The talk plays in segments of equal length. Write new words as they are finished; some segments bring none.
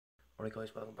Alright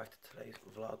guys, welcome back to today's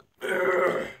vlog.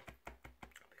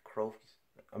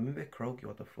 I'm a bit croaky,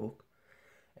 what the fuck.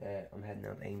 I'm heading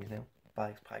out to Amy's now,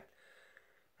 bags packed.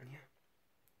 And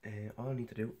yeah, all I need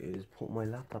to do is put my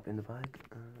laptop in the bag.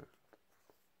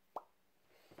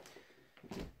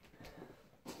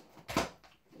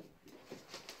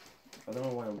 I don't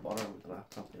know why I'm bothering with the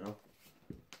laptop, you know.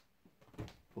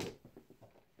 But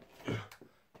you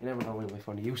never know when you might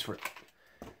find a use for it.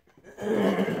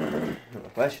 The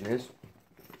question is,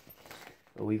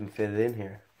 will we even fit it in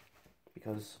here?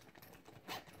 Because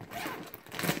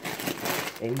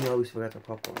Amy always forgets her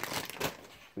popcorn.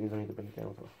 We don't need to bring it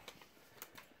down to her.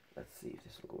 Let's see if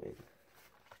this will go in.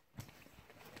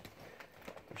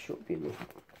 There should be enough.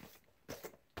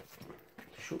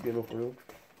 There should be enough room.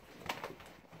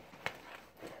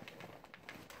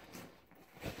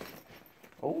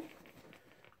 Oh,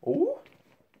 oh,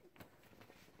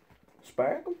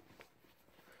 sparkle.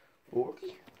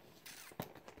 Orky.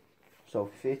 So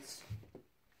it fits.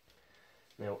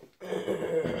 Now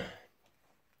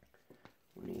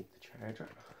we need the charger.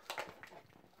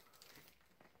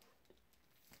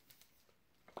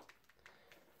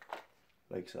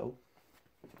 Like so.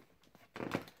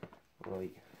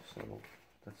 Right, so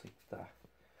that's like that.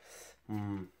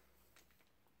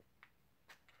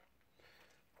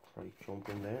 Right, jump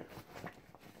in there.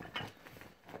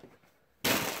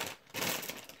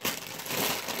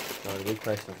 Now the big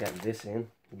question is getting this in.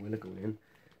 Will it go in?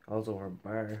 Also her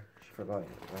bar, she forgot it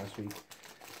last week.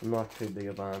 I'm not too big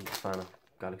a fan of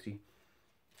Galaxy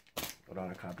or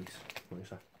other cabbies. What is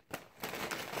that?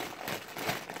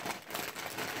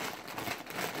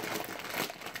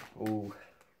 Oh,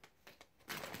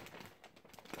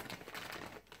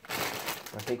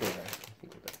 I think we're there.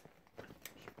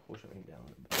 Just push everything down a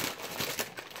little bit.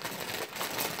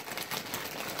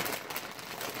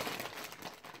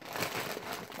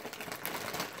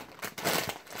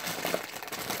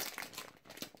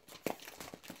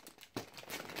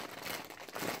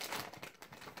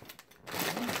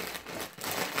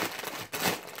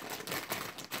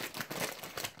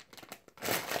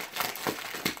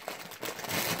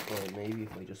 Maybe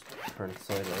if I just turn it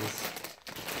sideways.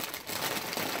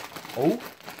 Oh!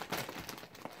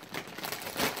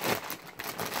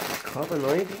 Carbon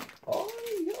ivy. Oh,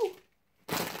 yo!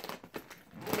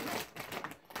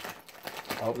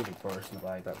 I hope it doesn't burst in the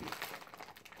bag, that'd be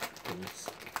nice.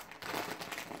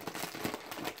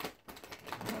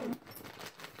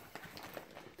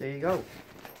 There you go.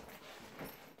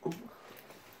 Ooh.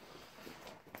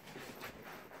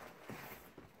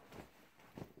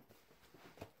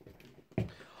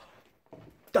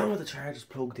 Down with the charger's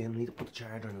plugged in, I need to put the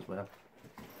charger in as well.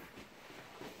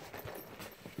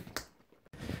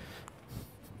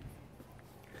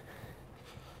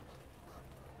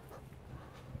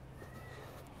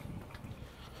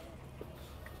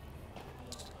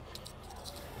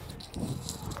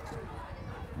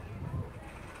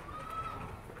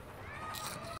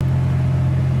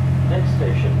 Next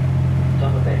station,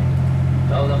 Donavan.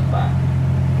 Don't look back.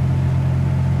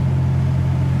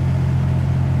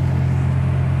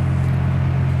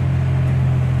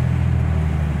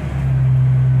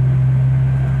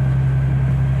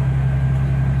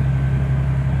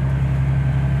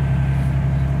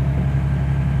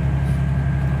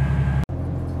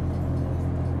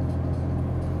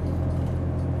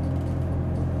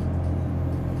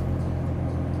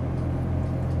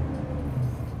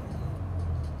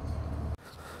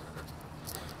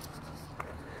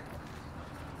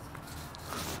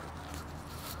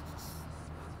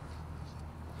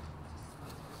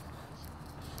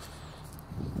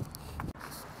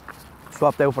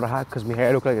 Swapped out for the hat because my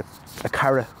hair looked like a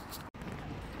carrot.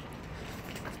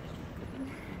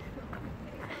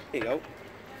 Here you go.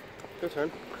 Your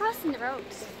turn. Crossing the road.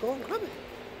 Go on, grab it.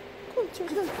 Go on, jump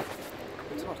down.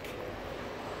 Let's talk.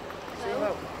 Say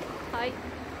hello. Hi.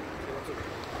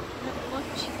 Not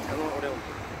much. Tell me what we're doing.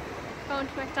 Going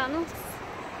to McDonald's.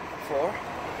 For?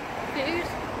 Food.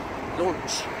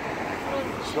 Lunch.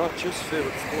 Lunch. It's not just food,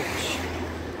 it's lunch.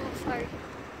 Oh, sorry. Do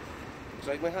you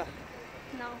like my hat?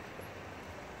 No.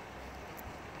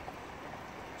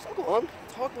 So go on,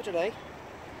 talk about your day.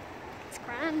 It's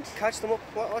grand. Catch them up.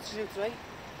 What did you do today?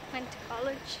 Went to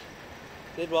college.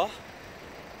 Did what?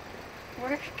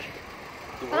 Work.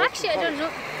 You Well, work actually, in I don't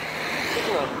college? know. Did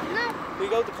you not? No, You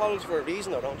go to college for a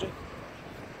reason though, don't you?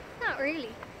 not really.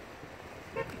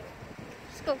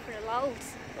 Just go for the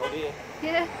lols. Oh, do you?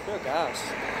 Yeah. You're gas.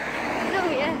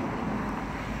 No, yeah.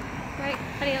 Right,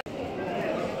 adios.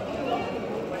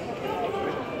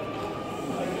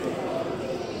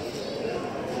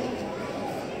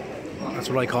 That's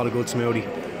what I call a good smoothie.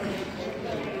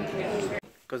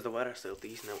 Because the weather are still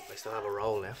decent. I still have a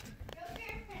roll left. Your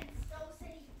girlfriend's so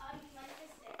silly. I mean, my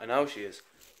sister. I know she is.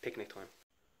 Picnic time.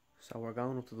 So we're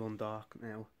going up to Dundalk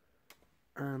now,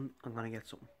 and I'm gonna get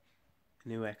something. A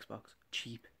new Xbox,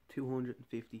 cheap,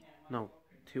 250. No,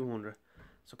 200.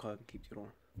 So Kyle can keep the other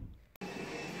one.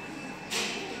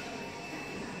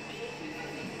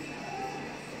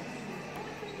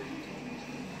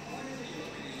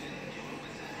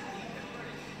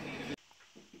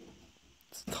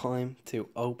 It's time to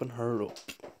open her up.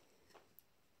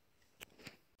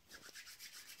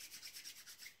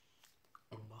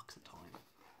 Unboxing time.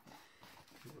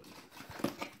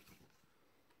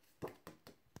 It's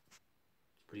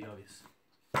pretty obvious.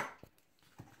 So,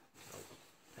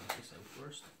 take this out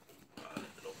first. I'll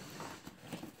lift it up.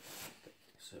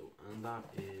 So, and that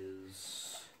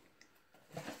is.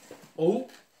 Oh!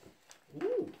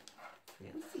 Ooh!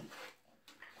 Fancy.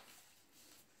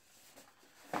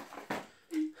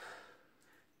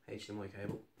 HDMI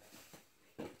cable.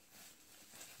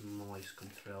 Nice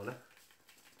controller.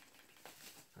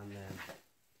 And then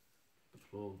the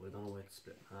plug, I don't know why it's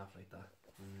split in half like that.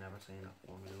 I've never seen that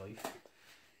before in my life.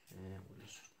 And we'll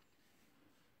just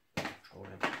throw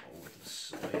them over to the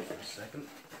side for a second.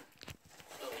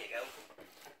 There you go.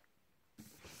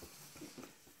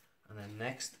 And then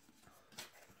next.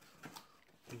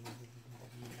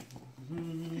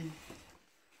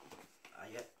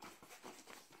 Yeah.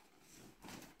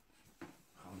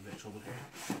 I'm in a bit of trouble here.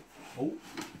 Oh.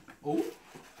 Oh.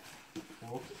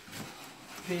 Oh.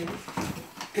 Ding.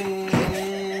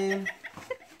 Ding.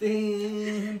 Ding.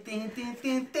 Ding. Ding.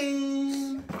 Ding.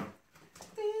 Ding.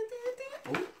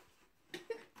 Oh.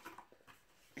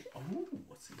 Oh,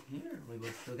 what's in here?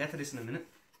 We'll get to this in a minute.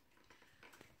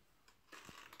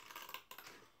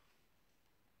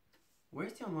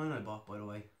 Where's the online I bought, by the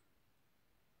way?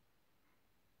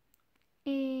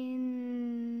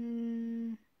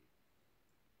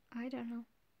 I don't know.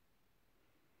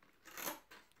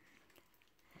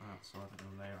 I'll sort it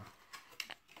out later.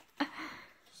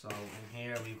 So in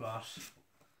here we've got.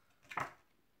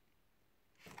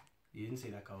 You didn't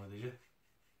see that code, did you?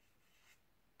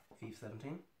 FIFA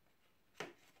 17.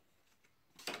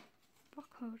 What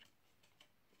code?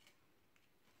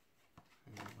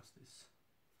 And what's this?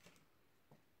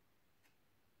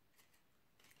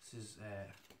 This is what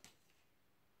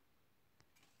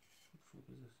the fuck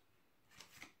is this?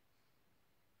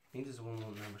 I think this is a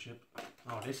 1-month membership.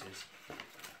 Oh, this is.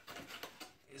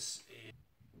 This is.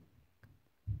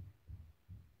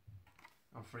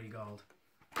 On free gold.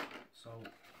 So,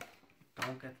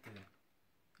 don't get the.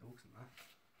 Looks in that.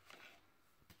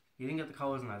 You didn't get the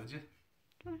codes in that, did you?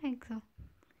 Don't think so.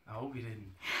 I hope you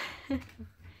didn't.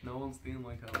 No one's stealing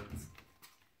my codes.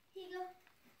 Here you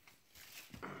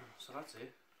go. So that's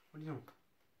it. What are you doing?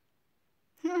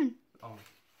 Come on. Oh,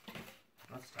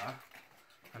 that's that.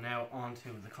 And now on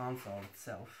to the console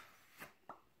itself.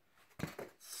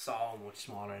 So much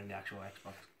smaller than the actual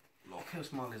Xbox. Look how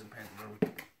small it is compared to the room.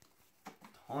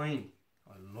 Tiny.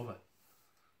 I love it.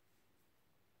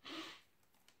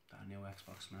 That new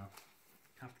Xbox smell.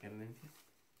 Have to get it into you.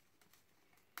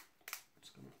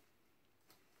 Just gonna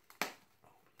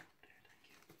open it up there, thank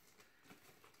you.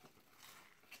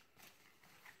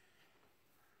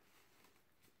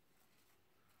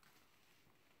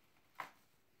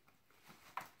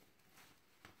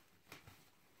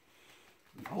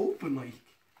 Open like.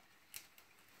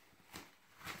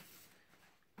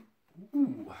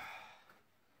 Ooh.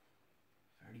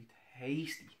 Very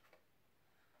tasty.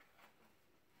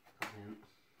 And then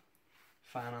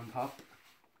fan on top.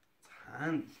 It's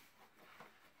handy.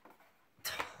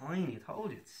 Tiny, I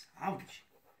told you, it's savage.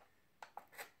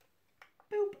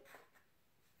 Boop.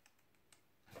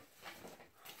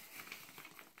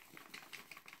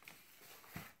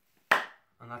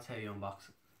 And that's how you unbox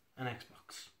an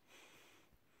Xbox.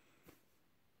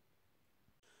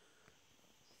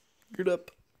 Good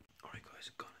up. Alright guys,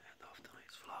 I'm gonna end off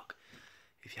tonight's vlog.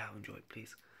 If you have enjoyed,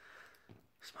 please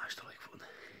smash the like button,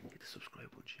 hit the subscribe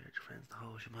button, share it with your friends, the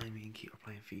whole shebang, me and keep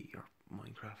playing FIFA or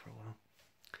Minecraft for a while.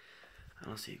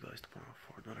 And I'll see you guys tomorrow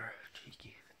for another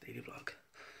cheeky daily vlog.